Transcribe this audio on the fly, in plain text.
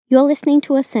You're listening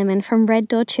to a sermon from Red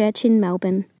Door Church in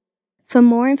Melbourne. For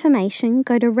more information,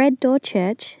 go to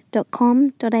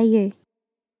reddoorchurch.com.au.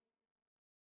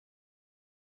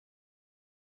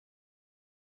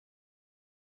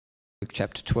 Luke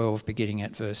chapter 12, beginning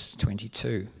at verse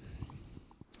 22.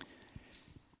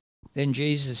 Then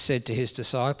Jesus said to his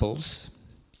disciples,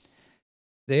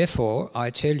 "Therefore, I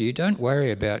tell you, don't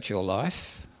worry about your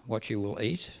life, what you will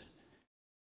eat,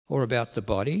 or about the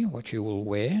body, what you will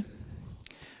wear.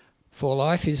 For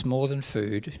life is more than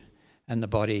food, and the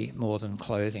body more than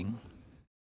clothing.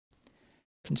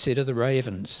 Consider the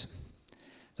ravens.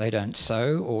 They don't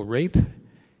sow or reap.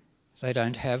 They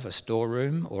don't have a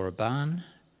storeroom or a barn,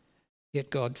 yet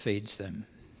God feeds them.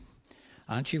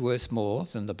 Aren't you worth more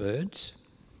than the birds?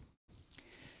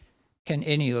 Can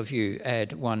any of you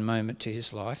add 1 moment to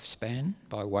his lifespan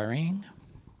by worrying?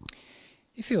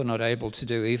 If you're not able to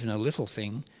do even a little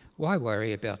thing, why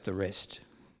worry about the rest?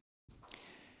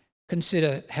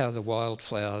 Consider how the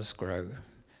wildflowers grow.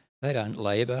 They don't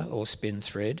labour or spin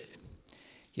thread.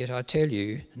 Yet I tell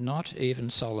you, not even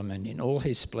Solomon in all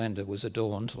his splendour was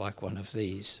adorned like one of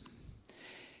these.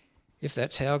 If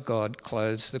that's how God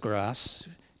clothes the grass,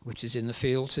 which is in the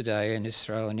field today and is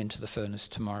thrown into the furnace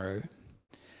tomorrow,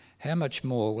 how much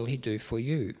more will he do for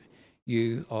you,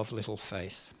 you of little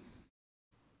faith?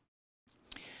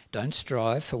 Don't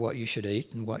strive for what you should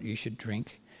eat and what you should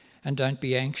drink, and don't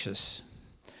be anxious.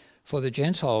 For the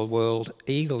Gentile world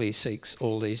eagerly seeks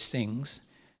all these things,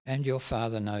 and your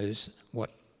Father knows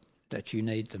that you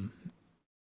need them.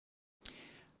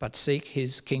 But seek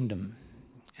his kingdom,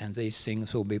 and these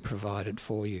things will be provided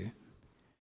for you.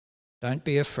 Don't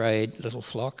be afraid, little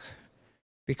flock,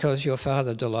 because your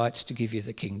Father delights to give you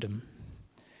the kingdom.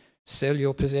 Sell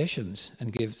your possessions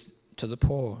and give to the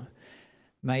poor.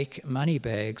 Make money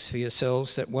bags for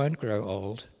yourselves that won't grow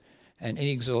old, an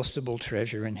inexhaustible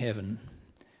treasure in heaven,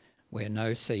 where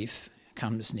no thief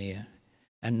comes near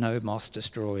and no moth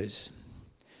destroys.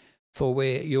 For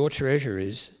where your treasure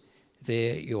is,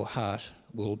 there your heart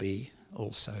will be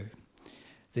also."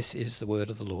 This is the word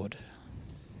of the Lord.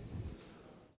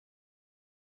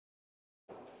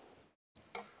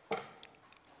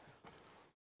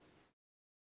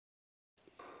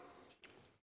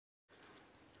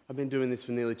 I've been doing this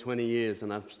for nearly 20 years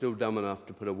and I'm still dumb enough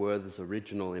to put a word that's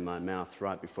original in my mouth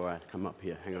right before I come up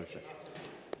here. Hang on a second.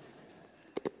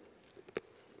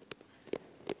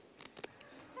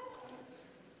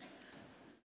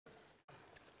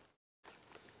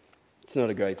 It's not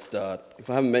a great start. If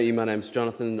I haven't met you, my name's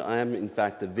Jonathan. I am, in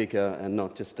fact, a vicar and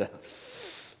not just an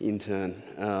intern.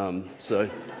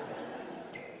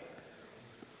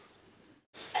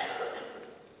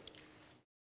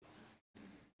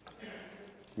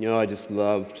 I just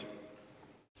loved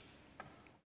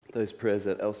those prayers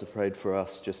that Elsa prayed for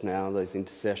us just now, those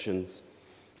intercessions.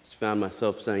 Just found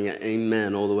myself saying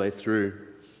amen all the way through.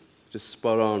 Just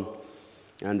spot on.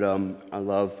 And I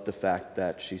love the fact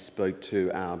that she spoke to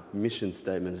our mission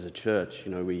statement as a church.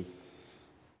 We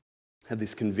have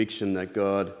this conviction that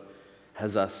God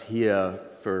has us here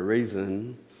for a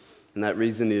reason, and that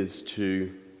reason is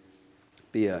to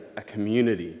be a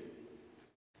community.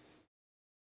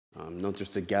 Not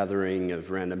just a gathering of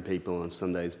random people on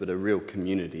Sundays, but a real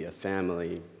community, a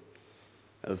family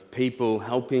of people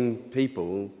helping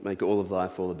people make all of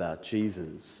life all about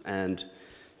Jesus. And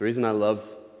the reason I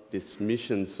love this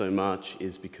mission so much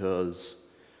is because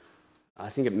I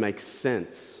think it makes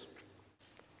sense.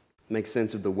 It makes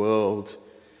sense of the world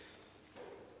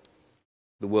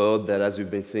that, as we've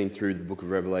been seeing through the book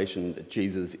of Revelation, that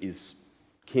Jesus is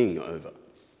king over.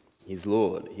 He's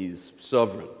Lord, he's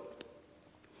sovereign.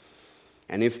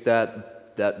 And if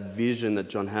that vision that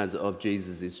John has of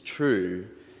Jesus is true,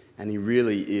 and he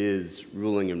really is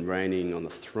ruling and reigning on the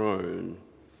throne,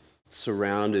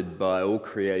 surrounded by all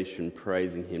creation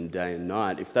praising him day and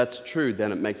night, if that's true,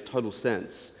 then it makes total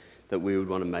sense that we would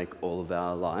want to make all of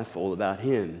our life all about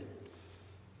him.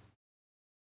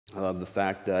 I love the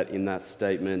fact that in that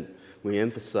statement we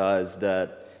emphasize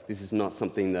that this is not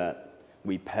something that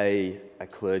we pay a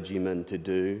clergyman to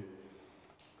do,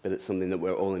 but it's something that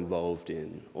we're all involved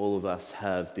in. All of us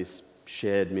have this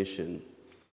shared mission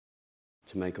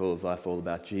to make all of life all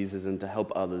about Jesus and to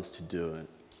help others to do it.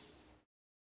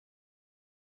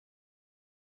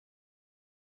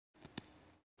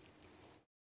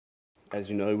 As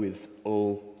you know, with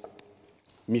all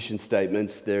mission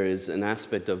statements, there is an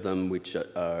aspect of them which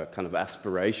are kind of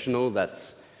aspirational.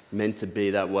 That's meant to be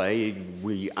that way.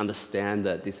 We understand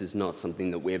that this is not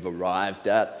something that we've arrived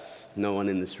at. No one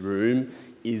in this room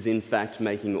is in fact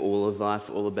making all of life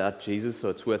all about Jesus, so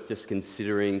it's worth just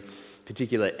considering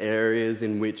particular areas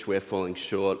in which we're falling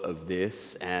short of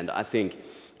this. And I think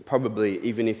probably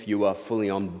even if you are fully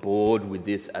on board with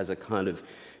this as a kind of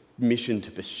mission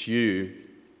to pursue,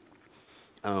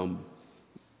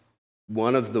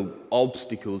 one of the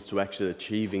obstacles to actually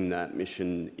achieving that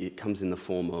mission, it comes in the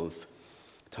form of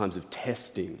times of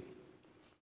testing,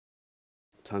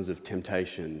 times of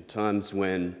temptation, times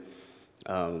when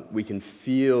we can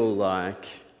feel like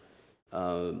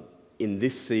in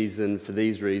this season, for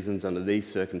these reasons, under these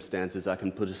circumstances, I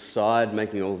can put aside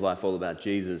making all of life all about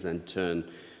Jesus and turn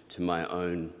to my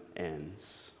own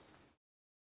ends.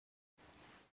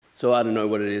 So I don't know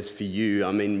what it is for you.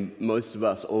 I mean, most of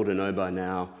us ought to know by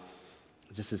now,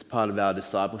 just as part of our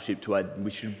discipleship, we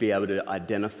should be able to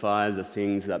identify the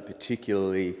things that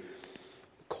particularly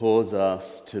cause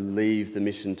us to leave the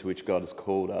mission to which God has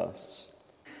called us.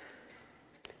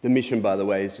 The mission, by the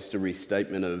way, is just a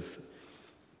restatement of,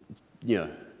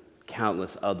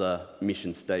 countless other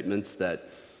mission statements that,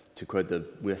 to quote the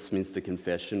Westminster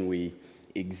Confession, we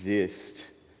exist,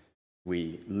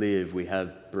 we live, we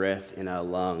have breath in our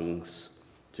lungs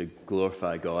to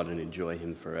glorify God and enjoy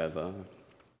Him forever.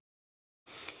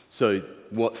 So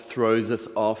what throws us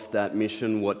off that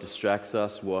mission, what distracts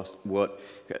us, what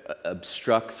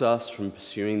obstructs us from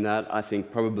pursuing that, I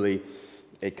think probably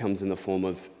it comes in the form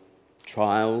of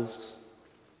trials,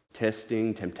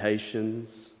 testing,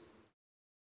 temptations.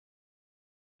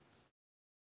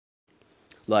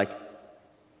 Like,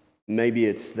 maybe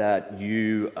it's that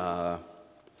you are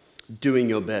doing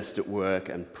your best at work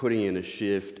and putting in a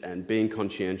shift and being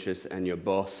conscientious, and your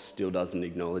boss still doesn't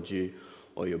acknowledge you,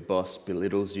 or your boss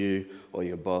belittles you, or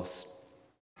your boss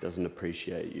doesn't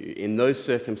appreciate you. In those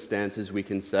circumstances, we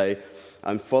can say,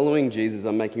 I'm following Jesus,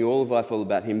 I'm making all of life all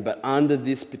about Him, but under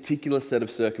this particular set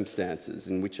of circumstances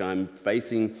in which I'm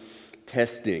facing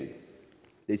testing,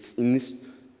 it's in this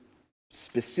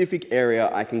specific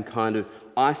area I can kind of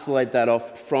isolate that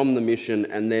off from the mission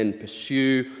and then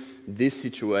pursue this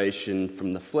situation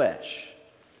from the flesh.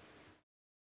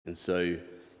 And so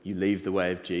you leave the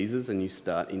way of Jesus and you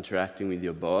start interacting with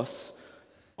your boss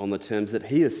on the terms that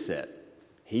He has set.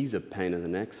 He's a pain in the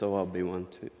neck, so I'll be one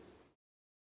too.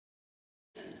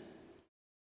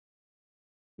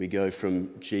 We go from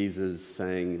Jesus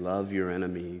saying, love your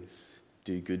enemies,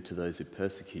 do good to those who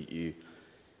persecute you,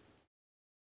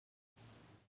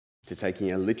 to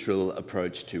taking a literal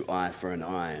approach to eye for an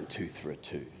eye and tooth for a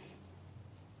tooth.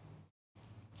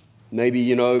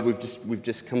 Maybe, we've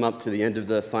just come up to the end of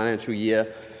the financial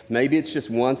year. Maybe it's just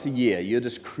once a year. You're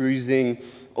just cruising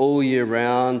all year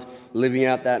round, living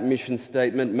out that mission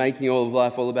statement, making all of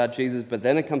life all about Jesus. But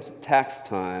then it comes to tax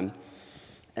time,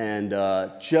 and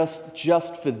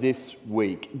just for this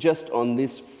week, just on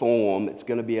this form, it's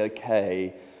going to be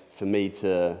okay for me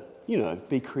to,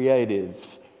 be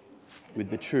creative with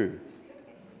the true.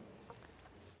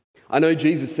 I know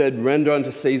Jesus said, render unto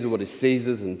Caesar what is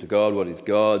Caesar's and to God what is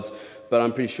God's, but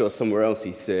I'm pretty sure somewhere else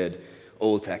He said,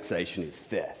 all taxation is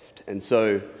theft. And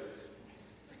so,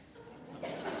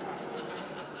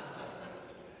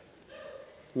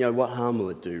 what harm will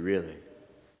it do, really?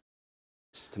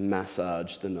 Just to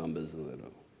massage the numbers a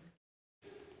little.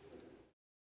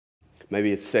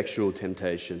 Maybe it's sexual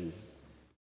temptation.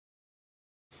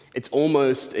 It's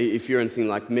almost, if you're anything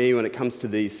like me, when it comes to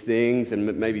these things, and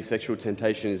maybe sexual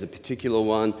temptation is a particular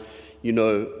one,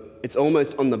 it's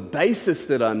almost on the basis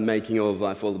that I'm making all of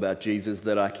life all about Jesus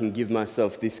that I can give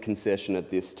myself this concession at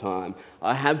this time.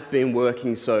 I have been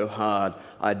working so hard,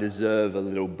 I deserve a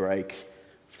little break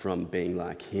from being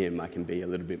like Him. I can be a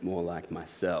little bit more like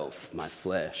myself, my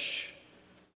flesh.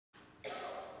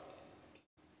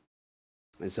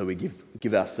 And so we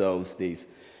give ourselves these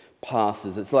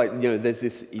passes. It's like, there's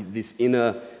this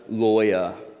inner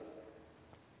lawyer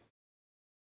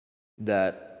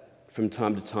that from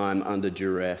time to time, under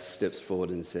duress, steps forward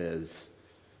and says,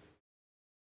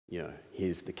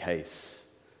 here's the case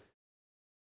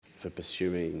for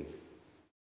pursuing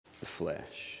the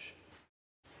flesh.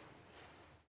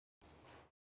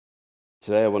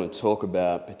 Today I want to talk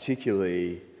about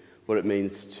particularly what it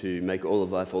means to make all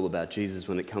of life all about Jesus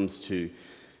when it comes to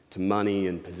money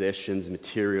and possessions,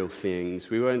 material things.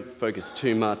 We won't focus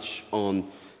too much on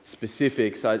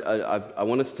specifics. I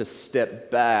want us to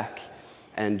step back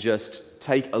and just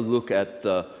take a look at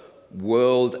the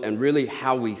world and really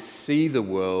how we see the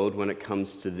world when it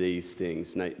comes to these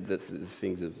things, the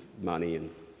things of money and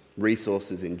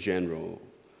resources in general.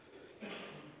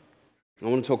 I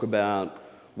want to talk about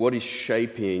what is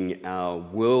shaping our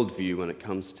worldview when it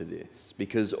comes to this,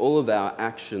 because all of our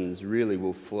actions really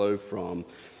will flow from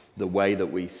the way that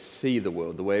we see the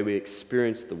world, the way we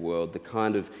experience the world, the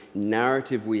kind of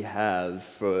narrative we have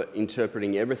for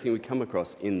interpreting everything we come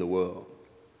across in the world.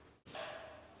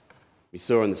 We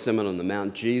saw in the Sermon on the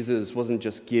Mount, Jesus wasn't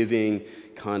just giving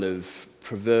kind of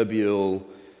proverbial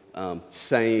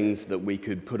sayings that we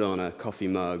could put on a coffee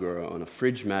mug or on a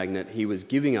fridge magnet. He was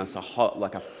giving us a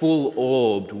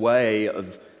full-orbed way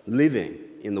of living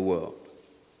in the world.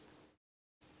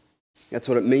 That's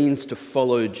what it means to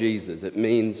follow Jesus. It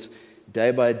means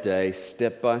day by day,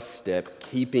 step by step,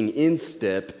 keeping in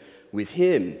step with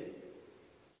him.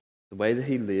 The way that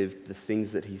he lived, the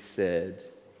things that he said,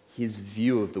 his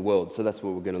view of the world. So that's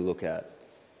what we're going to look at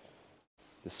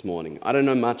this morning. I don't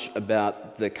know much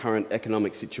about the current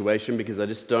economic situation because I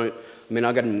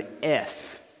got an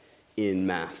F in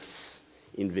maths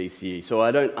in VCE, so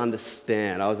I don't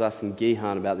understand. I was asking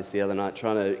Gihan about this the other night,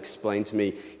 trying to explain to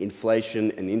me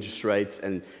inflation and interest rates,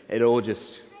 and it all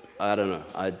just, I don't know.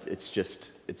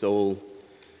 It's all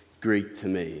Greek to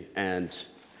me.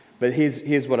 But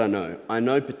here's what I know. I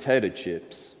know potato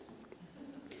chips.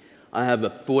 I have a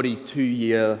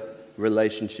 42-year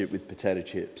relationship with potato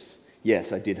chips.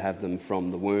 Yes, I did have them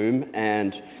from the womb,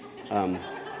 and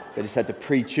they just had to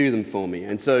pre-chew them for me.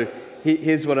 And so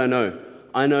here's what I know.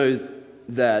 I know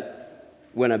that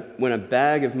when a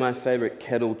bag of my favorite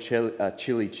kettle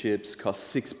chili chips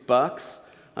costs $6,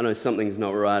 I know something's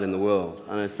not right in the world.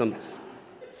 I know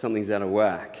something's out of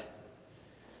whack.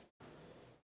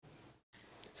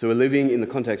 So we're living in the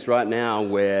context right now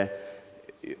where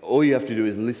all you have to do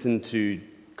is listen to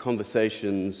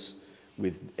conversations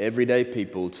with everyday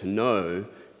people to know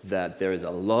that there is a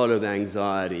lot of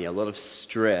anxiety, a lot of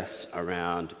stress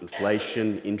around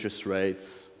inflation, interest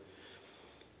rates,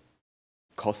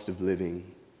 cost of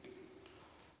living.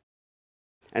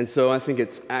 And so I think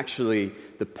it's actually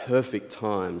the perfect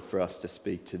time for us to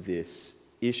speak to this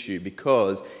issue,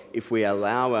 because if we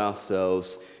allow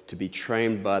ourselves to be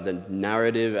trained by the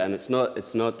narrative, and it's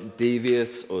not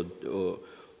devious or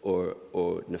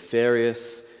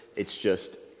nefarious, it's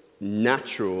just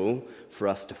natural for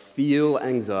us to feel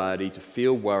anxiety, to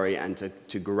feel worry, and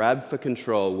to grab for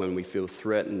control when we feel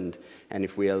threatened. And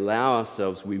if we allow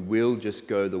ourselves, we will just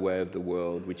go the way of the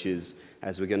world, which is,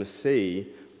 as we're going to see,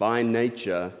 by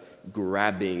nature,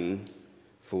 grabbing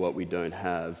for what we don't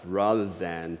have, rather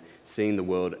than seeing the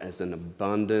world as an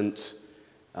abundant,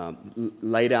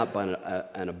 laid out by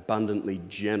an abundantly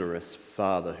generous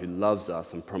Father who loves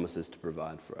us and promises to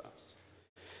provide for us.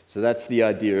 So that's the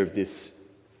idea of this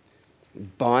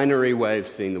binary way of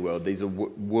seeing the world. These are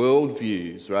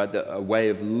worldviews, right? A way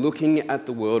of looking at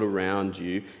the world around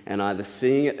you and either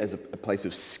seeing it as a place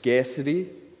of scarcity,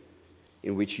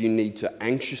 in which you need to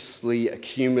anxiously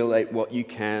accumulate what you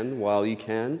can while you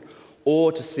can,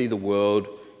 or to see the world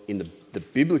in the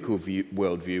biblical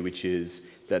worldview, which is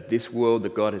that this world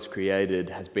that God has created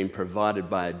has been provided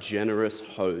by a generous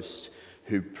host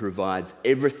who provides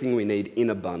everything we need in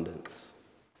abundance.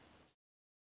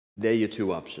 They're your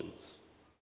two options.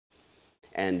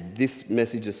 And this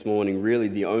message this morning, really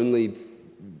the only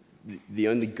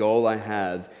goal I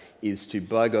have is to,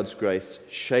 by God's grace,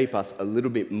 shape us a little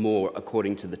bit more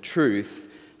according to the truth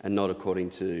and not according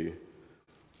to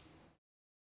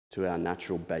our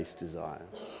natural base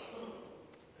desires.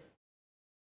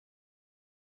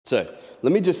 So,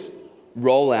 let me just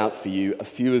roll out for you a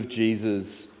few of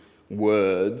Jesus'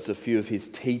 words, a few of his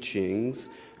teachings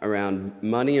around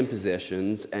money and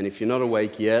possessions. And if you're not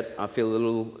awake yet, I feel a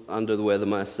little under the weather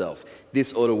myself.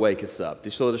 This ought to wake us up.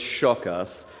 This ought to shock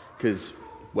us because,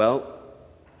 well,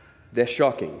 they're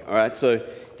shocking. All right, so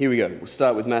here we go. We'll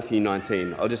start with Matthew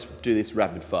 19. I'll just do this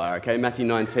rapid fire, okay? Matthew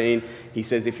 19, he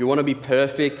says, if you want to be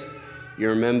perfect, you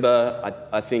remember,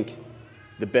 I think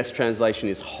the best translation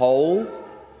is whole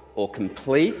or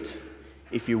complete.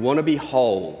 If you want to be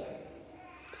whole,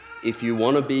 if you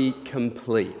want to be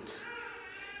complete,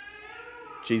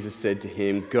 Jesus said to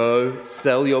him, go,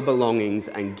 sell your belongings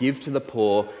and give to the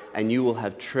poor, and you will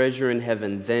have treasure in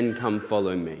heaven. Then come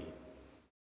follow me.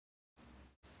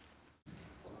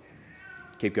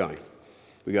 Keep going.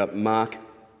 We got Mark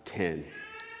 10.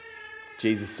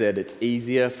 Jesus said, it's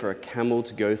easier for a camel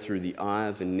to go through the eye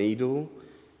of a needle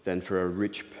than for a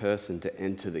rich person to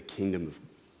enter the kingdom of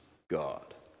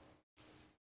God.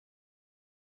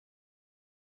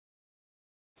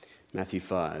 Matthew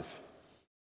 5.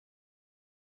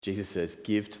 Jesus says,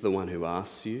 give to the one who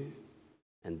asks you,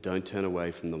 and don't turn away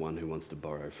from the one who wants to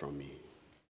borrow from you.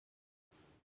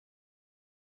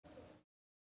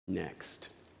 Next,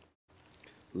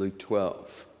 Luke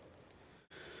 12.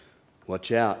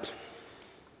 Watch out.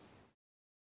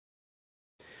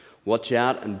 Watch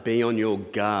out and be on your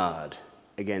guard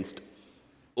against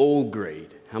all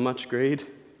greed. How much greed?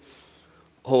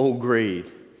 All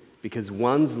greed. Because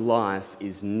one's life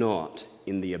is not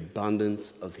in the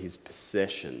abundance of his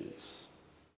possessions.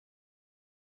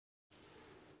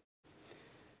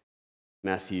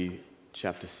 Matthew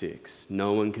chapter 6.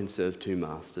 No one can serve two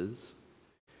masters,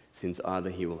 since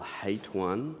either he will hate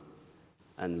one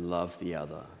and love the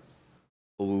other,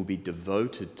 or will be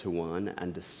devoted to one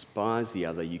and despise the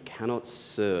other. You cannot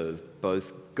serve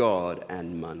both God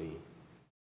and money.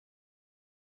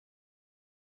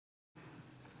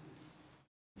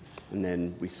 And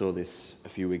then we saw this a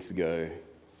few weeks ago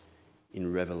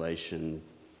in Revelation.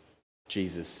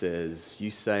 Jesus says,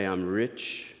 "You say I'm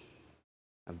rich,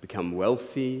 I've become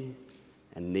wealthy,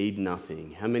 and need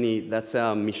nothing." That's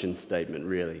our mission statement,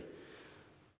 really.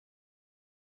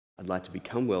 I'd like to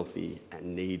become wealthy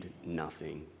and need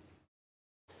nothing.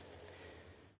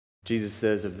 Jesus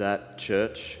says of that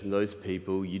church and those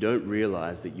people, you don't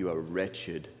realize that you are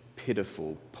wretched,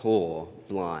 pitiful, poor,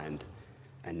 blind,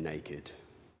 and naked.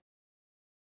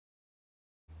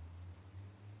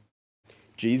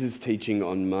 Jesus' teaching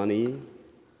on money,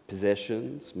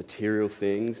 possessions, material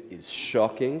things is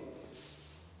shocking.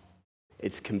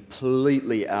 It's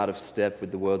completely out of step with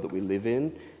the world that we live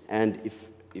in, and if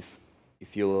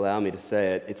you'll allow me to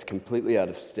say it, it's completely out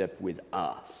of step with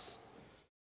us.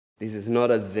 This is not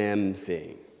a them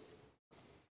thing.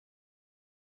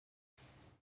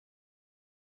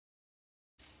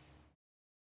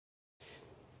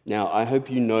 Now, I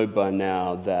hope you know by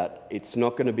now that it's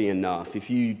not going to be enough. If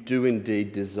you do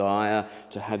indeed desire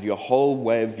to have your whole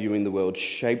way of viewing the world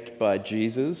shaped by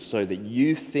Jesus so that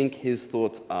you think his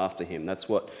thoughts after him, that's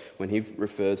what, when he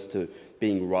refers to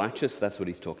being righteous, that's what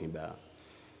he's talking about.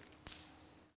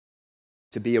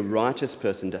 To be a righteous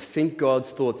person, to think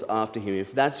God's thoughts after him,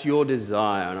 if that's your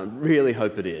desire, and I really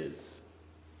hope it is,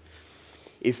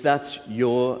 if that's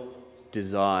your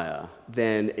desire,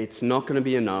 then it's not going to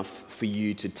be enough for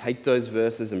you to take those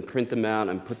verses and print them out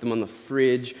and put them on the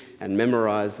fridge and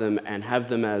memorize them and have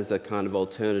them as a kind of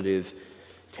alternative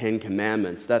 10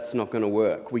 Commandments. That's not going to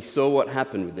work. We saw what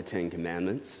happened with the 10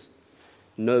 Commandments.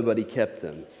 Nobody kept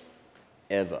them,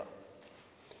 ever.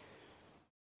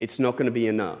 It's not going to be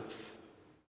enough.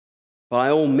 By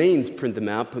all means, print them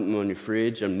out, put them on your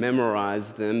fridge and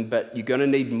memorize them, but you're going to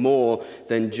need more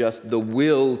than just the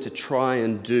will to try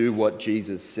and do what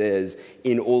Jesus says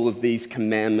in all of these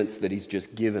commandments that he's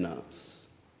just given us.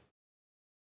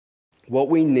 What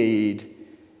we need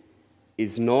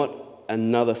is not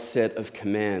another set of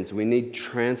commands. We need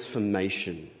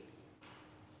transformation.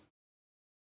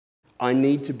 I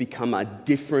need to become a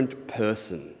different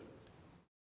person.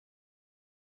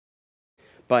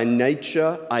 By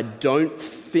nature, I don't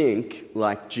think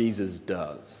like Jesus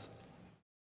does.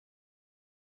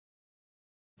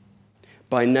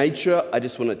 By nature, I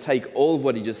just want to take all of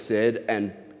what he just said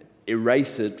and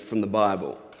erase it from the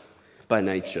Bible. By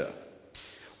nature.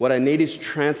 What I need is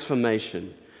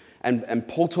transformation. And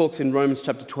Paul talks in Romans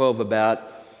chapter 12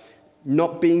 about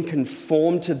not being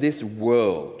conformed to this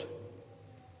world.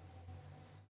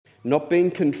 Not being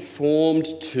conformed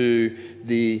to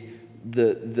the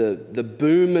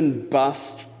boom and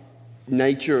bust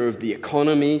nature of the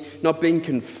economy, not being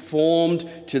conformed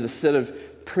to the set of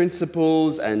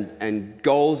principles and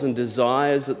goals and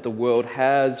desires that the world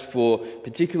has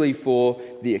particularly for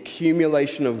the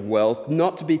accumulation of wealth,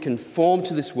 not to be conformed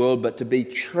to this world, but to be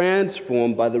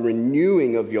transformed by the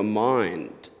renewing of your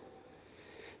mind.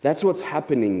 That's what's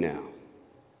happening now.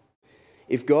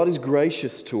 If God is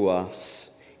gracious to us,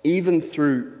 even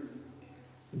through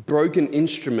broken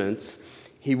instruments,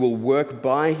 he will work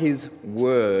by his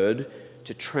word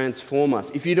to transform us.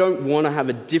 If you don't want to have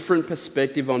a different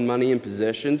perspective on money and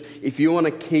possessions, if you want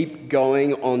to keep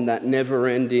going on that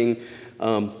never-ending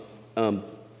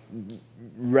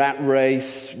rat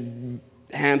race,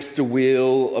 hamster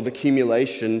wheel of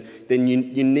accumulation, then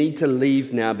you need to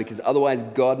leave now, because otherwise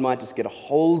God might just get a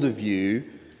hold of you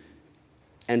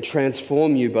and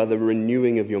transform you by the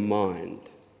renewing of your mind.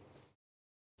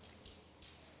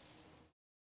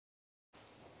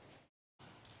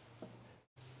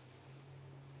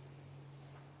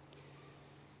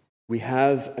 We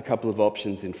have a couple of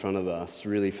options in front of us,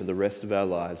 really, for the rest of our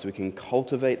lives. We can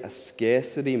cultivate a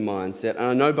scarcity mindset. And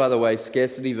I know, by the way,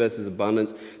 scarcity versus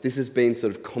abundance, this has been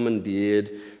sort of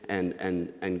commandeered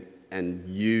and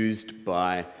used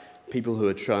by people who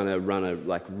are trying to run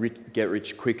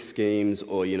get-rich-quick schemes,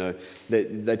 or,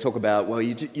 they talk about, well,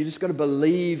 you just got to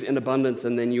believe in abundance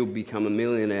and then you'll become a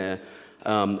millionaire.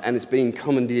 And it's being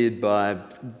commandeered by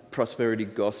prosperity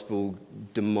gospel,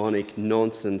 demonic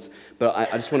nonsense. But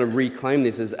I just want to reclaim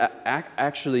this as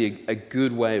actually a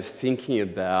good way of thinking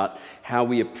about how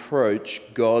we approach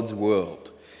God's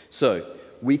world. So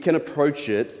we can approach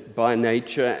it by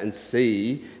nature and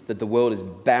see that the world is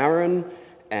barren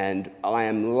and I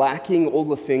am lacking all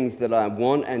the things that I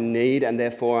want and need, and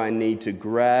therefore I need to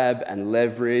grab and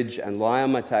leverage and lie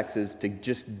on my taxes to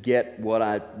just get what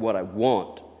I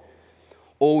want.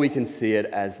 Or we can see it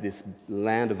as this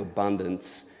land of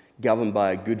abundance governed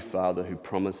by a good Father who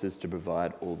promises to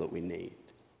provide all that we need.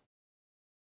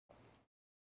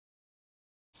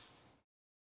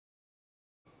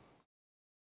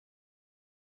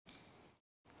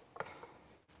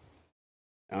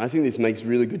 And I think this makes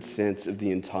really good sense of the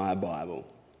entire Bible.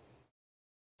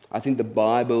 I think the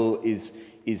Bible is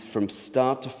from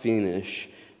start to finish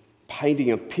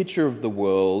painting a picture of the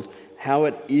world, how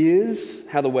it is,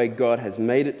 how the way God has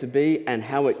made it to be, and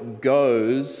how it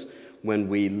goes when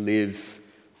we live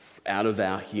out of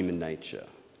our human nature,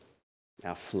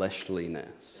 our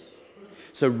fleshliness.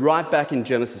 So right back in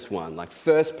Genesis 1, like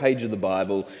first page of the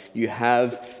Bible, you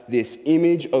have this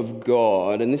image of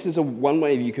God, and this is one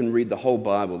way you can read the whole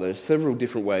Bible. There are several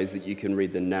different ways that you can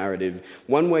read the narrative.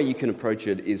 One way you can approach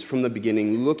it is from the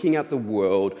beginning, looking at the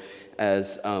world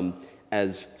as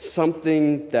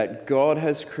something that God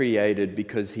has created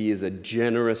because he is a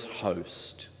generous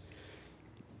host.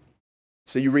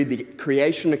 So you read the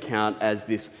creation account as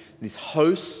this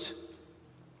host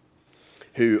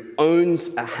who owns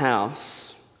a house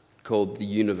called the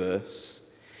universe,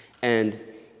 and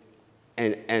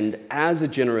as a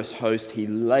generous host, he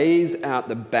lays out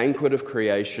the banquet of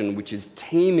creation, which is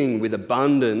teeming with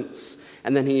abundance,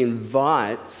 and then he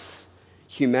invites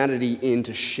humanity in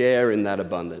to share in that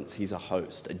abundance. He's a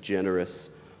host, a generous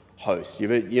host.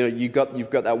 You've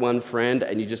got that one friend,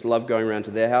 and you just love going around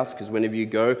to their house because whenever you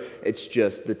go, it's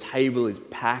just the table is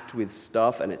packed with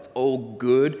stuff, and it's all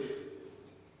good.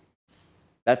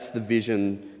 That's the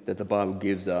vision that the Bible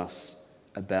gives us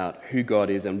about who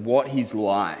God is and what he's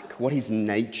like, what his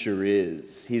nature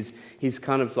is, his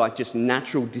kind of like just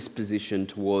natural disposition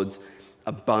towards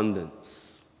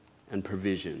abundance and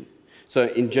provision. So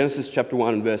in Genesis chapter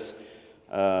 1 verse,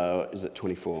 is it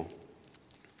 24?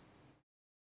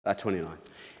 29.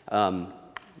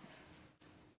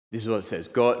 This is what it says.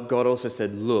 God also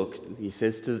said, look, he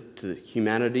says to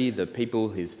humanity, the people,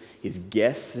 his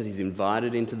guests that he's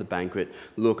invited into the banquet,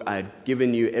 look, I've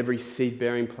given you every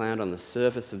seed-bearing plant on the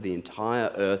surface of the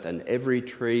entire earth and every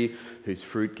tree whose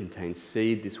fruit contains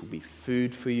seed. This will be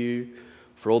food for you,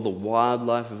 for all the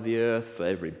wildlife of the earth, for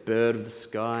every bird of the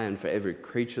sky, and for every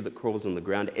creature that crawls on the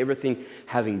ground, everything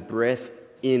having breath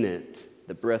in it,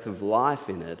 the breath of life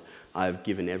in it, I have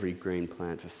given every green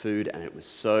plant for food. And it was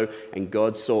so. And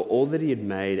God saw all that he had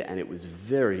made, and it was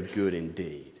very good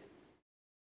indeed.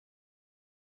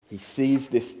 He sees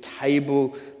this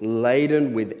table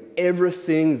laden with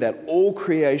everything that all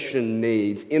creation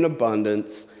needs in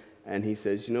abundance, and he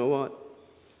says, you know what?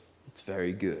 It's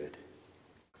very good.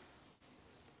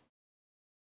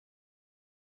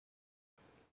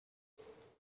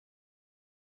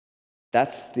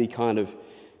 That's the kind of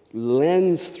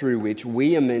lens through which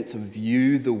we are meant to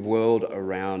view the world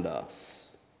around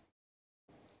us.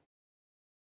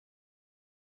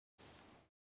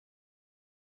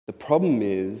 The problem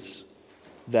is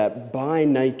that by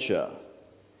nature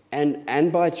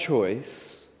and by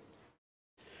choice,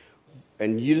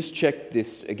 and you just check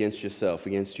this against yourself,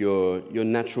 against your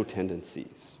natural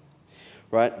tendencies,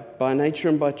 right? By nature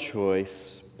and by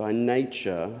choice, by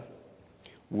nature,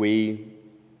 we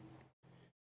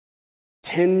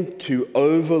tend to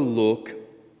overlook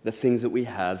the things that we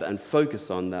have and focus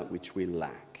on that which we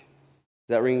lack. Is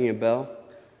that ringing a bell?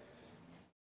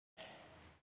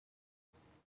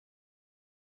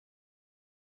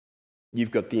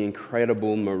 You've got the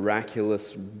incredible,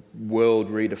 miraculous,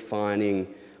 world-redefining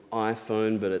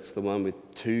iPhone, but it's the one with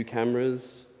 2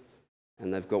 cameras,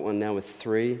 and they've got one now with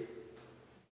 3,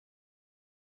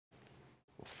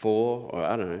 or 4, or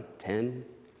I don't know, 10.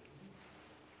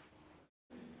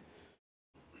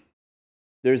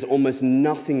 There is almost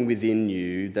nothing within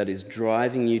you that is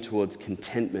driving you towards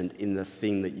contentment in the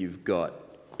thing that you've got,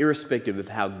 irrespective of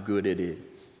how good it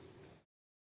is.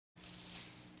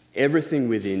 Everything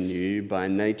within you, by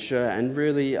nature, and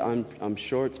really I'm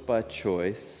sure it's by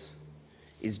choice,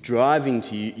 is driving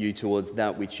you towards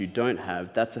that which you don't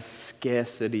have. That's a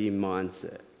scarcity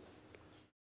mindset.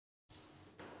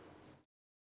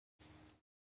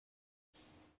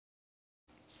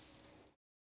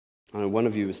 I know one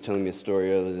of you was telling me a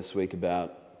story earlier this week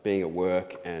about being at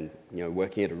work and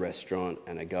working at a restaurant,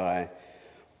 and a guy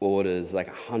orders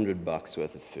like $100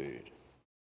 worth of food.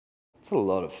 It's a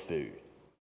lot of food.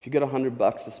 If you've got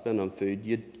 $100 to spend on food,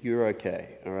 you're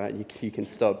okay, all right? You can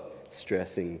stop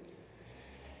stressing.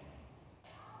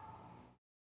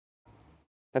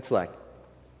 That's like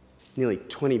nearly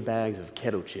 20 bags of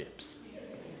kettle chips.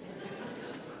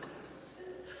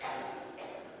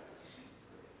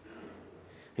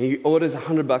 He orders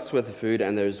 $100 worth of food,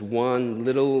 and there's one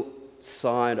little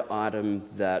side item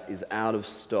that is out of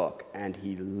stock, and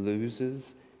he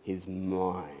loses his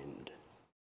mind.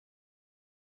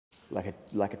 Like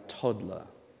a toddler.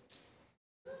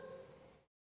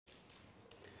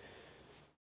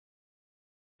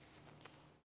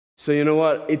 So you know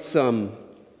what? It's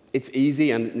easy,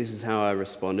 and this is how I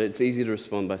responded. It's easy to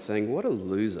respond by saying, "What a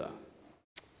loser."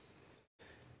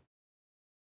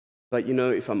 But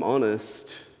if I'm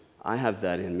honest, I have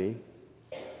that in me.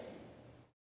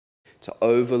 To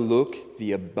overlook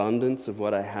the abundance of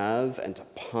what I have and to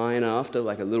pine after,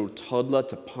 like a little toddler,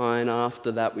 to pine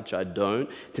after that which I don't,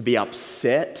 to be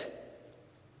upset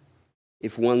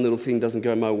if one little thing doesn't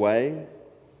go my way.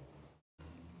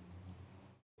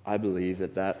 I believe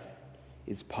that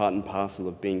is part and parcel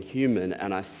of being human,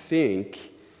 and I think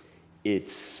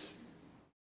it's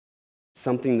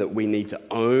something that we need to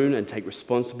own and take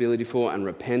responsibility for and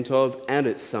repent of, and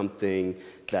it's something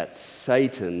that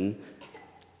Satan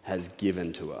has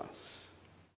given to us.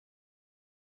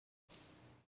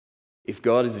 If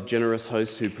God is a generous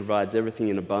host who provides everything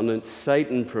in abundance,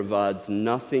 Satan provides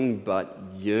nothing but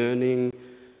yearning,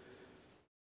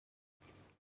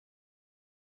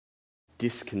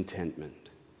 discontentment.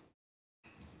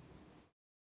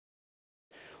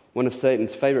 One of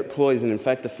Satan's favourite ploys, and in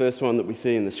fact the first one that we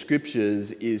see in the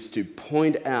scriptures, is to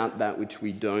point out that which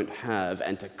we don't have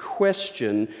and to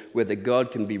question whether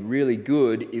God can be really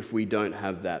good if we don't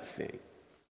have that thing.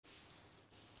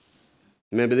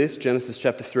 Remember this? Genesis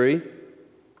chapter 3. It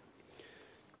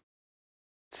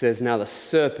says, "Now the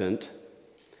serpent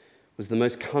was the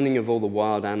most cunning of all the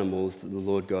wild animals that the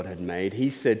Lord God had made. He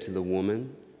said to the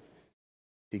woman,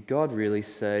 'Did God really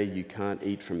say you can't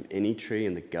eat from any tree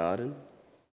in the garden?'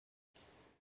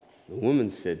 The woman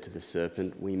said to the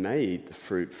serpent, 'We may eat the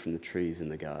fruit from the trees in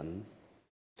the garden,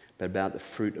 but about the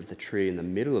fruit of the tree in the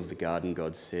middle of the garden,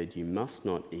 God said, you must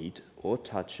not eat or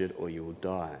touch it or you will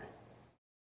die.'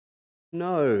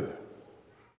 'No,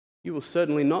 you will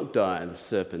certainly not die,' the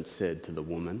serpent said to the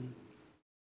woman.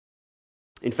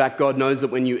 'In fact, God knows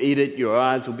that when you eat it, your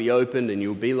eyes will be opened and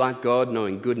you will be like God,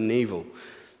 knowing good and evil.'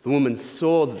 The woman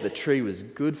saw that the tree was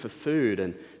good for food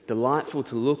and delightful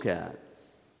to look at,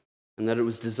 and that it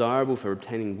was desirable for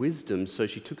obtaining wisdom, so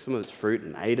she took some of its fruit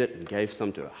and ate it and gave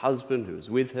some to her husband who was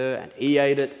with her, and he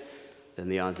ate it. Then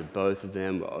the eyes of both of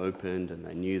them were opened, and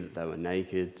they knew that they were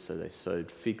naked, so they sewed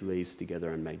fig leaves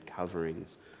together and made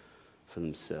coverings for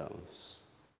themselves."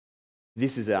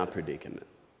 This is our predicament.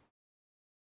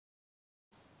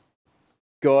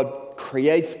 God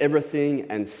creates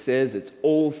everything and says it's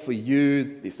all for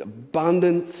you, this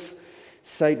abundance.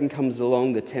 Satan comes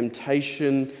along, the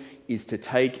temptation is to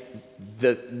take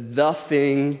the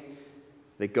thing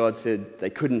that God said they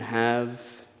couldn't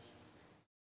have.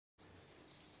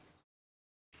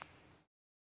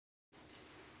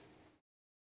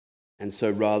 And so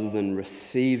rather than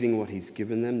receiving what he's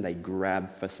given them, they grab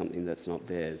for something that's not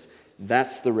theirs.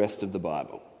 That's the rest of the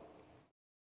Bible.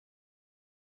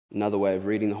 Another way of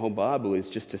reading the whole Bible is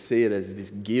just to see it as this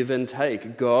give and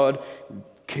take. God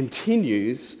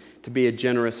continues to be a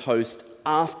generous host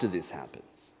after this happens.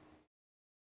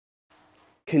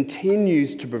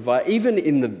 Continues to provide, even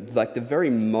in the very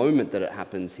moment that it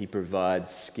happens, he provides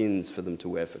skins for them to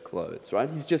wear for clothes, right?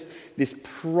 He's just this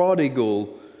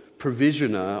prodigal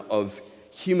provisioner of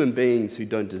human beings who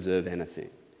don't deserve anything.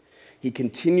 He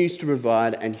continues to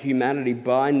provide, and humanity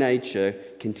by nature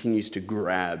continues to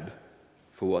grab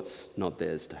for what's not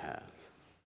theirs to have.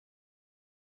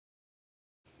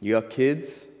 You got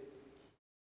kids?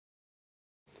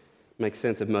 Makes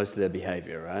sense of most of their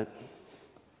behavior, right?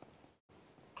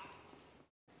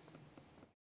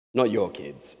 Not your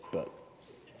kids, but...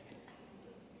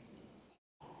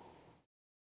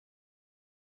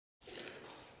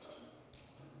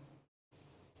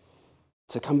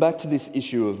 So come back to this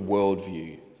issue of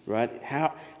worldview, right?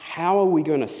 How are we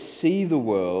going to see the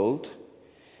world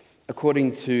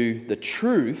according to the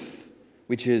truth,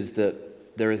 which is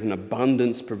that there is an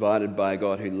abundance provided by a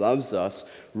God who loves us,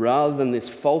 rather than this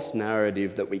false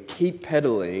narrative that we keep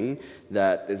peddling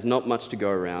that there's not much to go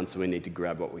around, so we need to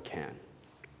grab what we can?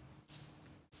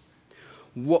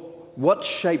 What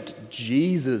shaped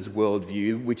Jesus'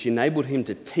 worldview, which enabled him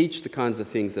to teach the kinds of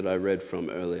things that I read from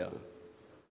earlier?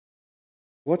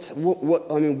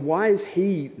 Why is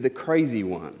he the crazy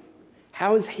one?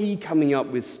 How is he coming up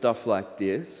with stuff like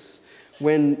this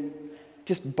when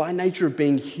just by nature of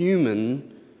being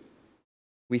human,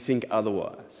 we think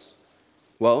otherwise?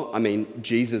 Well,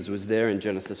 Jesus was there in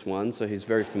Genesis 1, so he's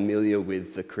very familiar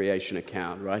with the creation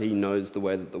account, right? He knows the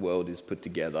way that the world is put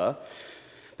together.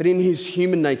 But in his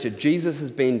human nature, Jesus has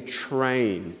been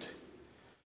trained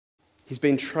He's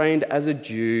been trained as a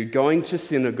Jew, going to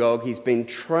synagogue. He's been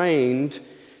trained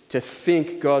to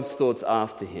think God's thoughts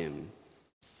after him.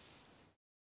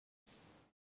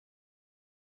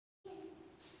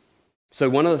 So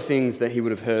one of the things that he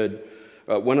would have heard,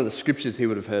 one of the scriptures he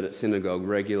would have heard at synagogue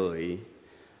regularly,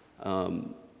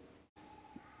 and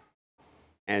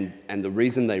the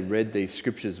reason they read these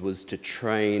scriptures was to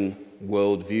train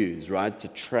worldviews, right? To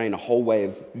train a whole way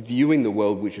of viewing the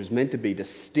world which was meant to be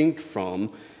distinct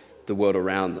from the world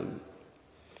around them.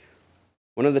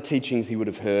 One of the teachings he would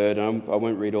have heard, and I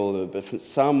won't read all of it, but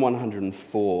Psalm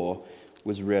 104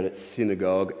 was read at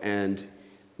synagogue, and let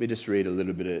me just read a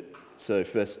little bit of it. So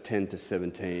verse 10 to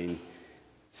 17.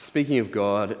 Speaking of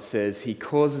God, it says, He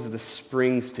causes the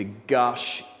springs to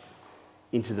gush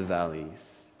into the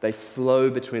valleys. They flow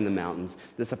between the mountains.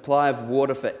 The supply of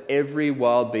water for every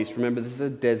wild beast. Remember, this is a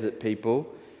desert people.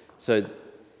 So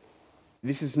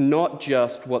this is not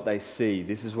just what they see.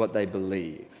 This is what they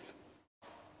believe.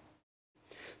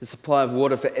 The supply of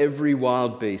water for every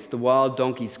wild beast. The wild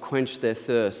donkeys quench their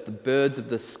thirst. The birds of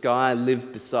the sky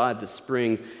live beside the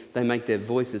springs. They make their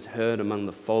voices heard among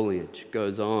the foliage. It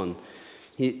goes on.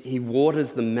 He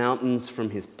waters the mountains from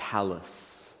his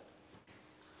palace.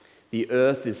 The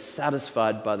earth is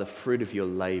satisfied by the fruit of your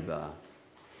labor.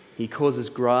 He causes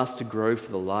grass to grow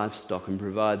for the livestock and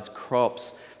provides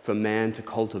crops for man to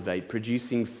cultivate,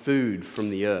 producing food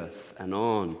from the earth, and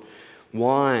on.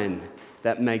 Wine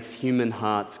that makes human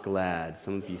hearts glad.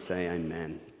 Some of you say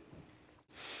amen.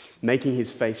 Making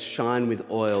his face shine with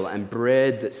oil, and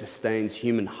bread that sustains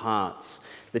human hearts.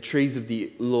 The trees of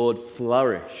the Lord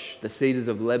flourish, the cedars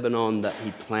of Lebanon that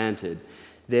he planted.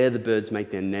 There the birds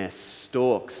make their nests,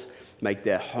 storks make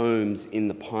their homes in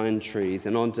the pine trees.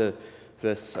 And on to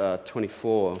verse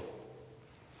 24.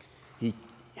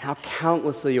 How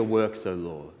countless are your works, O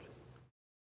Lord.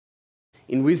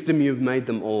 In wisdom you have made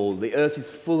them all. The earth is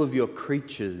full of your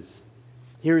creatures.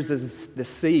 Here is the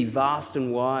sea, vast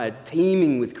and wide,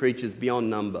 teeming with creatures beyond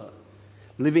number,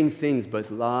 living things both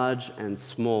large and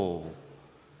small.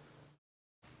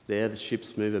 There the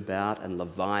ships move about, and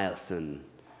Leviathan,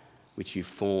 which you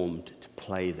formed to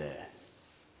play there.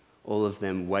 All of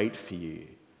them wait for you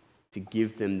to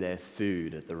give them their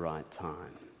food at the right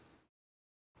time.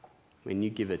 When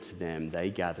you give it to them, they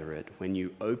gather it. When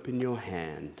you open your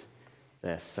hand,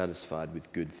 they are satisfied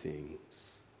with good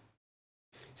things.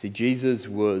 See, Jesus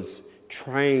was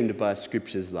trained by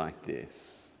scriptures like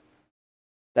this.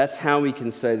 That's how we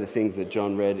can say the things that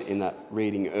John read in that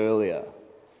reading earlier.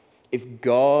 If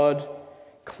God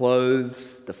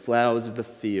clothes the flowers of the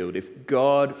field, if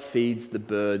God feeds the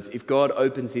birds, if God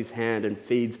opens his hand and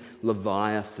feeds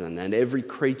Leviathan and every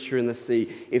creature in the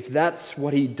sea, if that's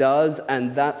what he does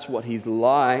and that's what he's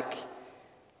like,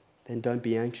 then don't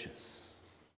be anxious.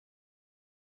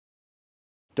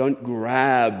 Don't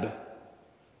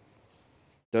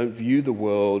view the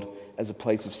world as a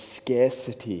place of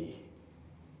scarcity.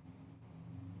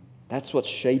 That's what's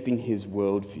shaping his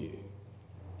worldview.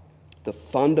 The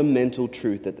fundamental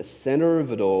truth at the center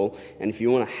of it all, and if you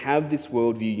want to have this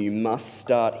worldview, you must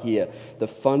start here. The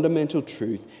fundamental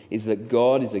truth is that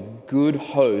God is a good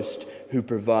host who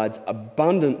provides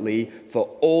abundantly for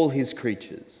all his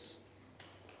creatures.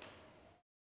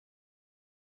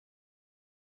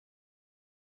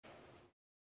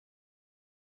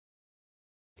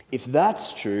 If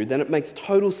that's true, then it makes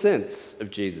total sense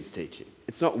of Jesus' teaching.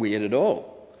 It's not weird at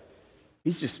all.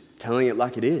 He's just telling it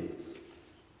like it is.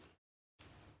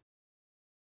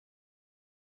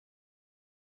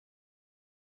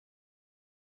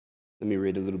 Let me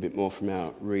read a little bit more from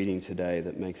our reading today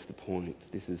that makes the point.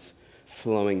 This is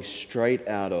flowing straight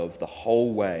out of the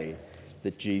whole way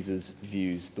that Jesus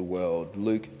views the world.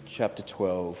 Luke chapter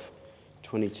 12,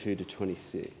 22 to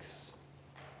 26.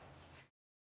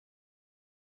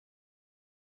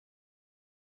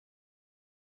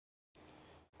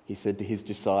 He said to his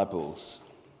disciples,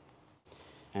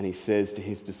 and he says to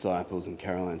his disciples in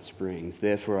Caroline Springs,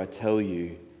 "Therefore I tell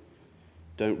you,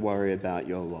 don't worry about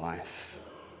your life,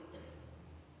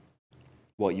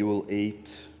 what you will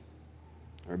eat,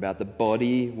 or about the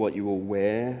body, what you will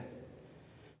wear.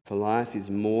 For life is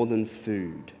more than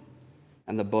food,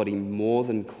 and the body more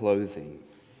than clothing.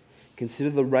 Consider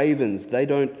the ravens, they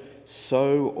don't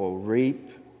sow or reap.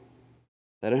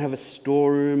 They don't have a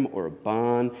storeroom or a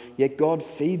barn, yet God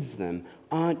feeds them.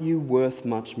 Aren't you worth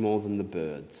much more than the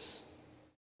birds?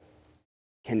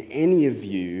 Can any of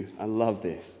you, I love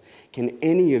this, can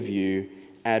any of you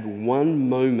add one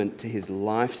moment to his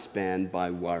lifespan by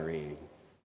worrying?"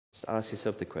 Just ask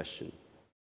yourself the question.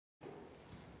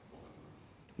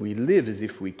 We live as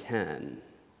if we can,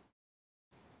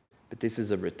 but this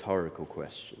is a rhetorical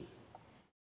question.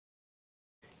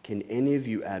 Can any of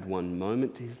you add 1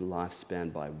 moment to his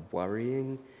lifespan by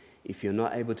worrying? If you're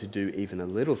not able to do even a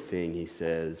little thing, he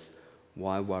says,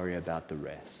 why worry about the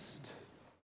rest?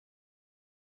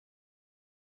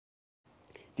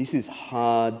 This is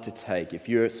hard to take,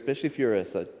 especially if you're a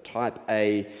type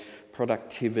A,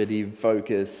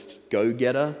 productivity-focused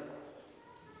go-getter.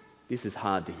 This is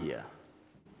hard to hear.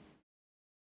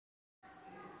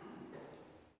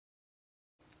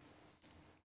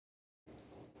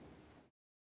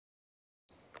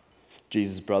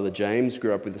 Jesus' brother James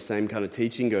grew up with the same kind of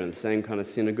teaching, going to the same kind of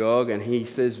synagogue, and he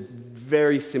says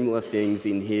very similar things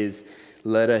in his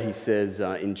letter. He says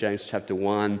in James chapter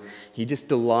 1, he just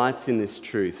delights in this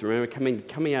truth. Remember,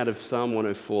 coming out of Psalm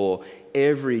 104,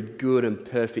 every good and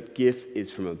perfect gift is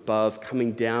from above,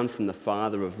 coming down from the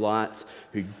Father of lights,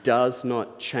 who does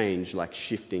not change like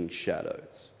shifting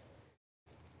shadows.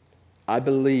 I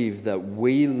believe that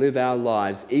we live our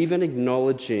lives, even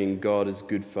acknowledging God as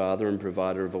good Father and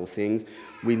provider of all things,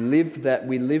 we live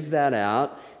that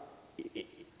out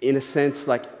in a sense,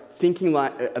 like thinking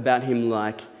about him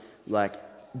like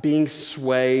being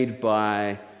swayed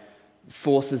by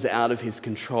forces out of his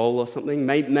control or something.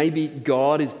 Maybe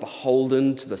God is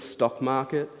beholden to the stock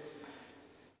market,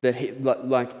 that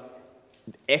like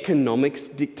economics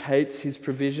dictates his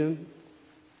provision.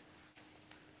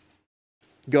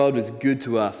 God was good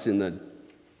to us in the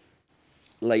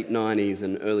late 90s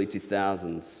and early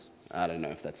 2000s. I don't know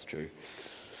if that's true.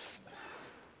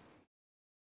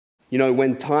 You know,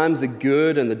 when times are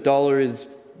good and the dollar is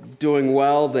doing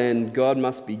well, then God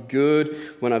must be good.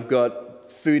 When I've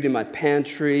got food in my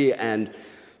pantry and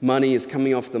money is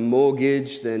coming off the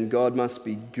mortgage, then God must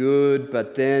be good.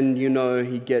 But then, he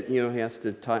has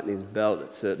to tighten his belt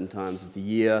at certain times of the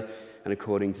year and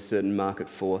according to certain market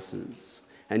forces.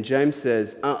 And James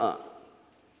says,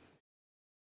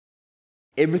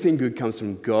 everything good comes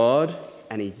from God,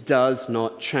 and he does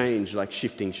not change like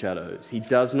shifting shadows. He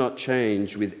does not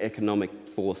change with economic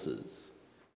forces.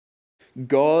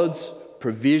 God's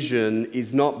provision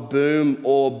is not boom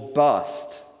or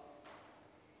bust.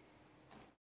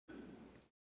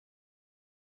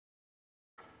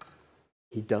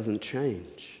 He doesn't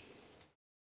change.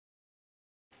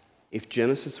 If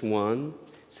Genesis 1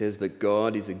 says that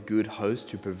God is a good host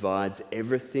who provides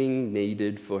everything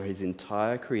needed for his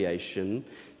entire creation,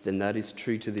 then that is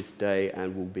true to this day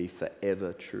and will be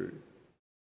forever true.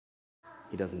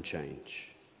 He doesn't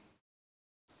change.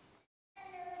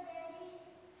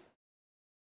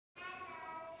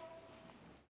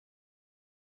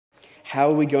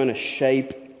 How are we going to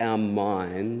shape our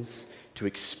minds to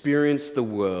experience the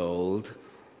world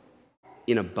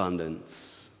in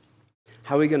abundance?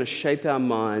 How are we going to shape our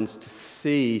minds to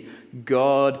see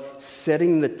God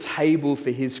setting the table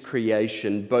for his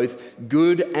creation, both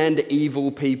good and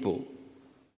evil people?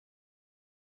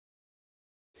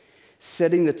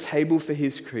 Setting the table for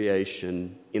his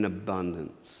creation in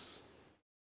abundance.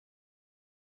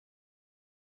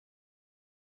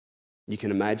 You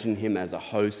can imagine him as a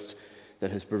host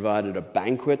that has provided a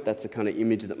banquet. That's a kind of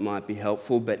image that might be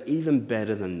helpful, but even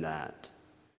better than that,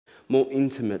 more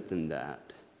intimate than that,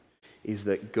 is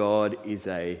that God is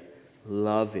a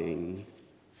loving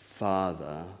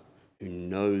Father who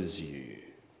knows you,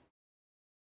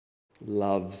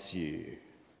 loves you,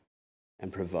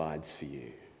 and provides for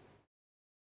you.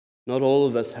 Not all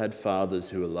of us had fathers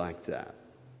who were like that.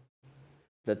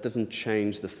 That doesn't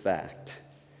change the fact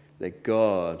that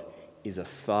God is a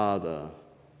Father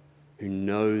who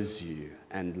knows you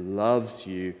and loves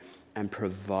you and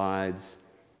provides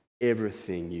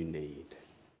everything you need.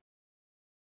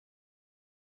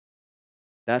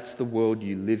 That's the world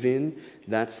you live in.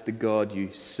 That's the God you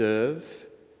serve.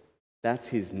 That's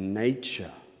his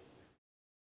nature.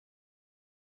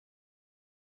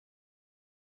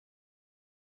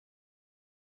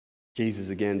 Jesus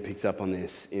again picks up on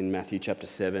this in Matthew chapter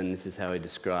 7. This is how he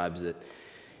describes it.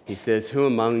 He says, "Who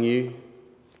among you,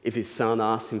 if his son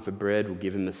asks him for bread, will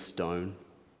give him a stone?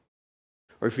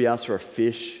 Or if he asks for a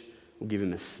fish, will give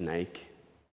him a snake?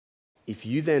 If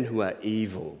you then who are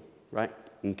evil," right,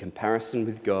 in comparison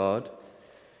with God,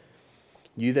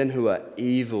 "you then who are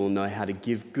evil know how to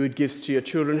give good gifts to your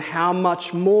children, how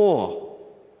much more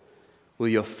will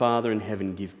your Father in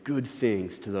heaven give good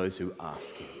things to those who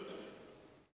ask him?"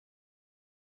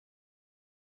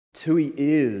 It's who he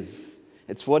is.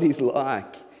 It's what he's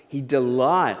like. He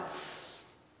delights,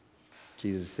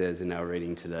 Jesus says in our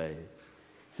reading today.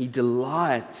 He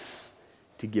delights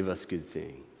to give us good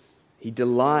things. He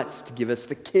delights to give us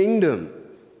the kingdom.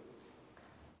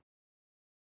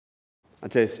 I'll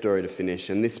tell you a story to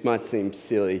finish, and this might seem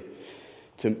silly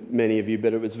to many of you,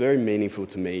 but it was very meaningful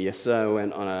to me. Yesterday I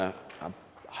went on a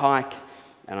hike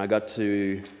And I got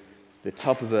to the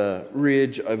top of a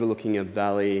ridge overlooking a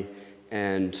valley,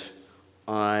 and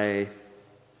there's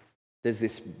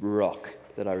this rock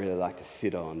that I really like to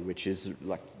sit on, which is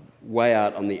like way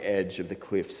out on the edge of the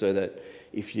cliff, so that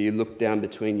if you look down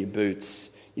between your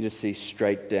boots, you just see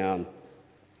straight down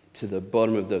to the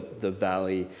bottom of the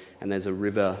valley, and there's a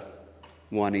river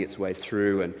winding its way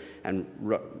through, and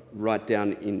right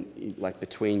down in like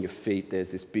between your feet,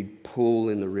 there's this big pool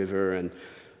in the river. And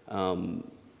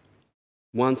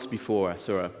once before, I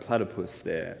saw a platypus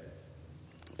there.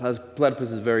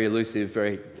 Platypus is very elusive,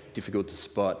 very difficult to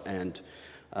spot, and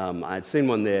I had seen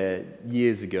one there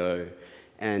years ago.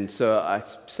 And so I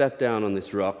sat down on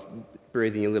this rock,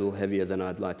 breathing a little heavier than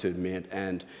I'd like to admit,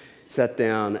 and sat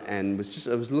down and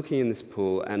I was looking in this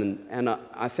pool, and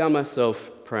I found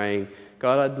myself praying,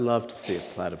 God, I'd love to see a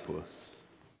platypus.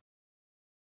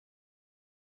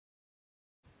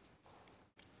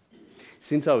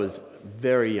 Since I was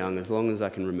very young, as long as I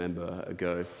can remember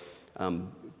ago,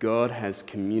 God has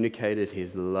communicated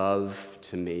his love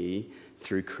to me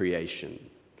through creation.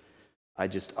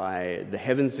 The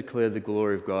heavens declare the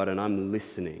glory of God, and I'm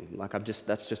listening.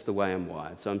 That's just the way I'm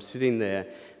wired. So I'm sitting there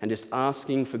and just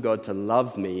asking for God to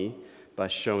love me by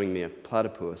showing me a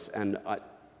platypus. And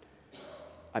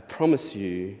I promise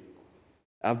you,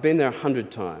 I've been there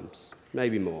 100 times,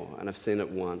 maybe more, and I've seen it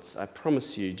once. I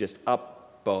promise you, just up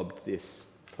bobbed this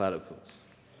platypus.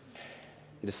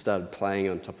 I just started playing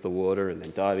on top of the water and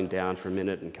then diving down for a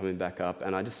minute and coming back up.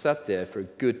 And I just sat there for a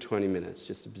good 20 minutes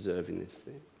just observing this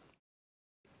thing.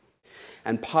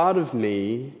 And part of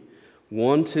me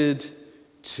wanted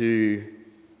to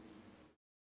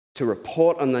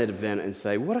report on that event and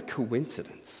say, what a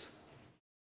coincidence.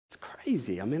 It's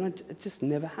crazy. I mean, it just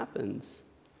never happens.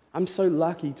 I'm so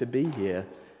lucky to be here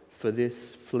for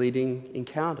this fleeting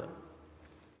encounter.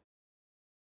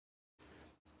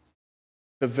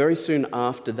 But very soon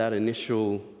after that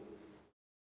initial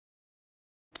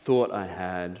thought I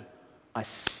had, I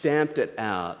stamped it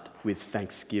out with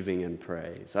thanksgiving and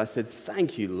praise. I said,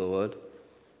 thank you, Lord.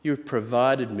 You have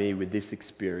provided me with this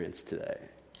experience today.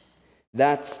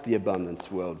 That's the abundance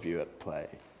worldview at play.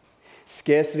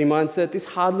 Scarcity mindset, this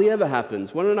hardly ever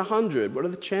happens. 1 in 100, what are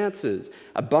the chances?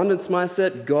 Abundance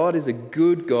mindset, God is a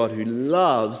good God who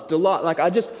loves, delight.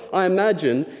 I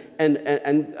imagine, and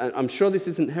I'm sure this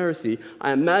isn't heresy,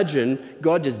 I imagine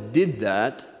God just did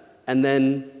that and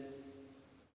then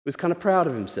was kind of proud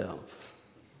of himself.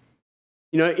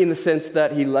 You know, in the sense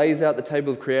that he lays out the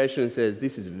table of creation and says,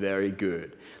 this is very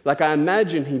good. I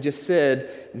imagine he just said,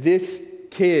 this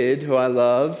kid who I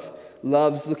love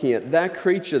loves looking at that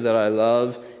creature that I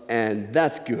love, and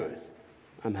that's good.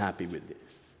 I'm happy with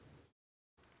this.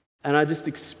 And I just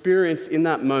experienced in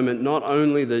that moment not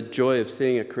only the joy of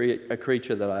seeing a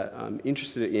creature that I'm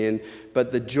interested in,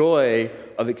 but the joy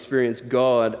of experiencing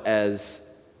God as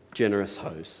generous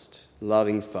host,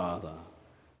 loving Father,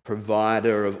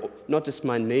 provider of not just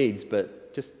my needs,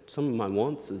 but just some of my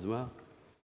wants as well.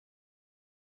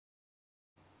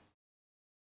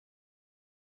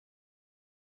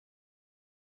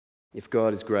 If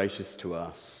God is gracious to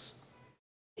us,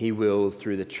 he will,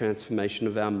 through the transformation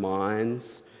of our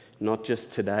minds, not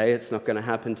just today, it's not going to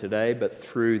happen today, but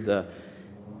through the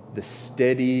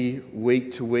steady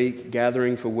week-to-week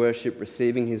gathering for worship,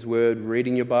 receiving his word,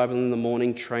 reading your Bible in the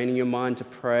morning, training your mind to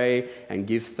pray and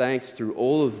give thanks, through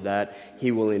all of that, he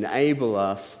will enable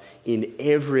us in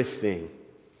everything.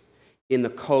 In the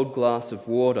cold glass of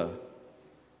water,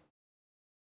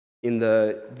 in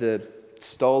the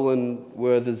stolen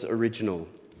Werther's original,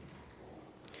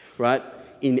 right?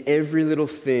 In every little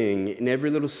thing, in every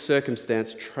little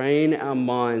circumstance, train our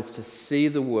minds to see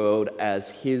the world as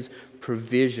his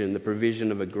provision, the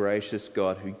provision of a gracious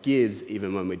God who gives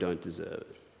even when we don't deserve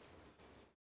it.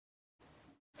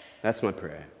 That's my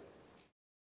prayer.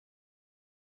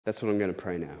 That's what I'm going to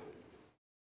pray now.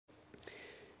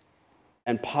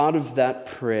 And part of that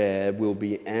prayer will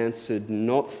be answered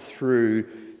not through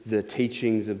the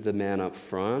teachings of the man up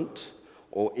front,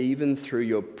 or even through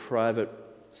your private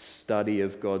study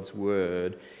of God's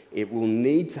word. It will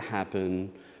need to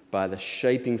happen by the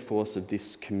shaping force of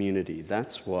this community.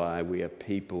 That's why we are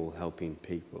people helping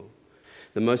people.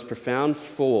 The most profound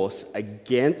force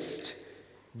against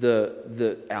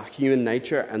our human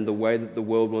nature and the way that the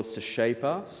world wants to shape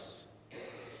us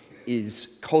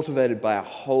is cultivated by a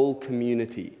whole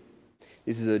community.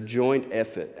 This is a joint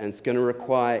effort, and it's going to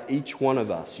require each one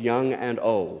of us, young and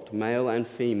old, male and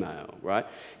female, right?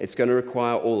 It's going to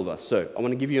require all of us. So I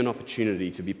want to give you an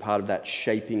opportunity to be part of that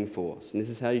shaping force, and this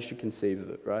is how you should conceive of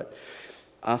it, right?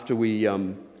 After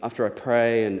I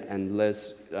pray and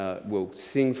Les will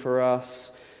sing for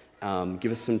us,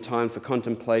 Give us some time for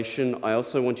contemplation. I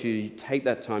also want you to take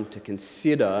that time to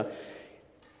consider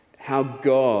how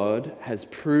God has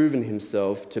proven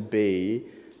himself to be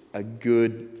a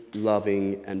good,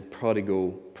 loving, and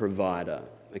prodigal provider.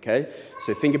 Okay?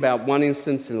 So think about one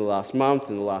instance in the last month,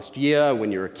 in the last year,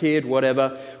 when you were a kid,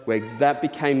 whatever, where that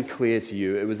became clear to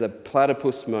you. It was a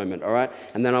platypus moment, all right?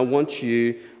 And then I want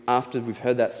you, after we've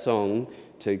heard that song,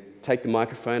 to take the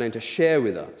microphone and to share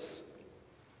with us.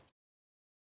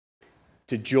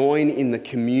 To join in the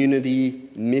community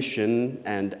mission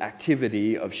and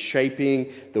activity of shaping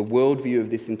the worldview of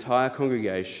this entire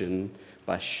congregation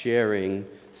by sharing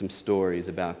some stories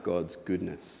about God's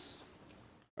goodness.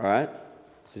 All right?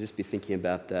 So just be thinking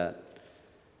about that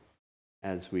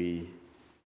as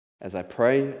I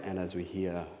pray and as we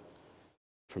hear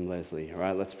from Leslie. All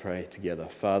right, let's pray together.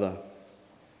 Father,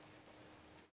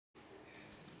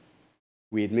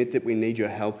 we admit that we need your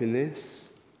help in this.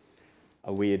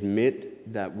 We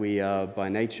admit that we are by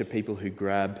nature people who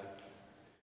grab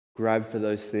for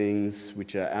those things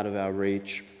which are out of our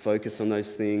reach, focus on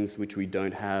those things which we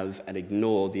don't have, and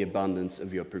ignore the abundance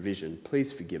of your provision.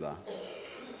 Please forgive us.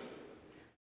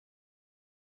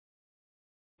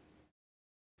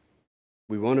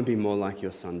 We want to be more like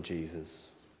your son,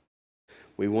 Jesus.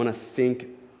 We want to think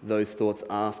those thoughts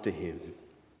after him.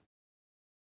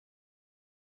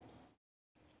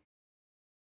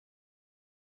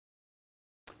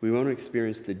 We want to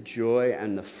experience the joy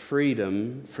and the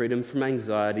freedom from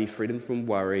anxiety, freedom from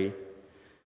worry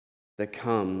that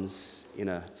comes in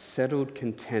a settled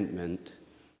contentment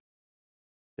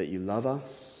that you love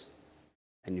us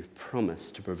and you've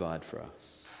promised to provide for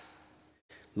us.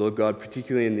 Lord God,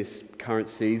 particularly in this current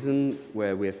season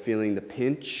where we're feeling the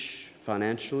pinch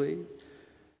financially,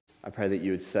 I pray that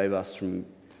you would save us from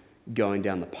going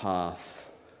down the path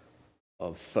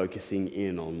of focusing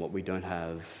in on what we don't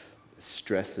have,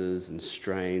 stresses and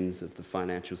strains of the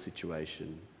financial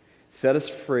situation. Set us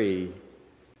free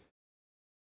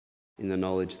in the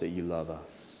knowledge that you love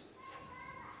us.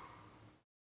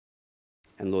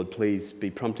 And Lord, please be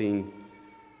prompting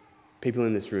people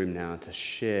in this room now to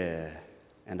share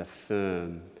and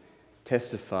affirm,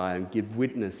 testify and give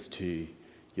witness to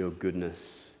your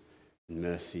goodness and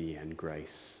mercy and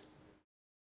grace.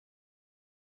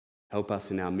 Help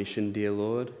us in our mission, dear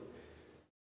Lord,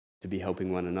 to be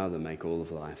helping one another make all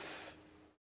of life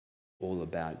all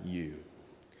about you.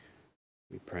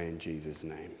 We pray in Jesus'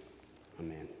 name.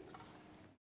 Amen.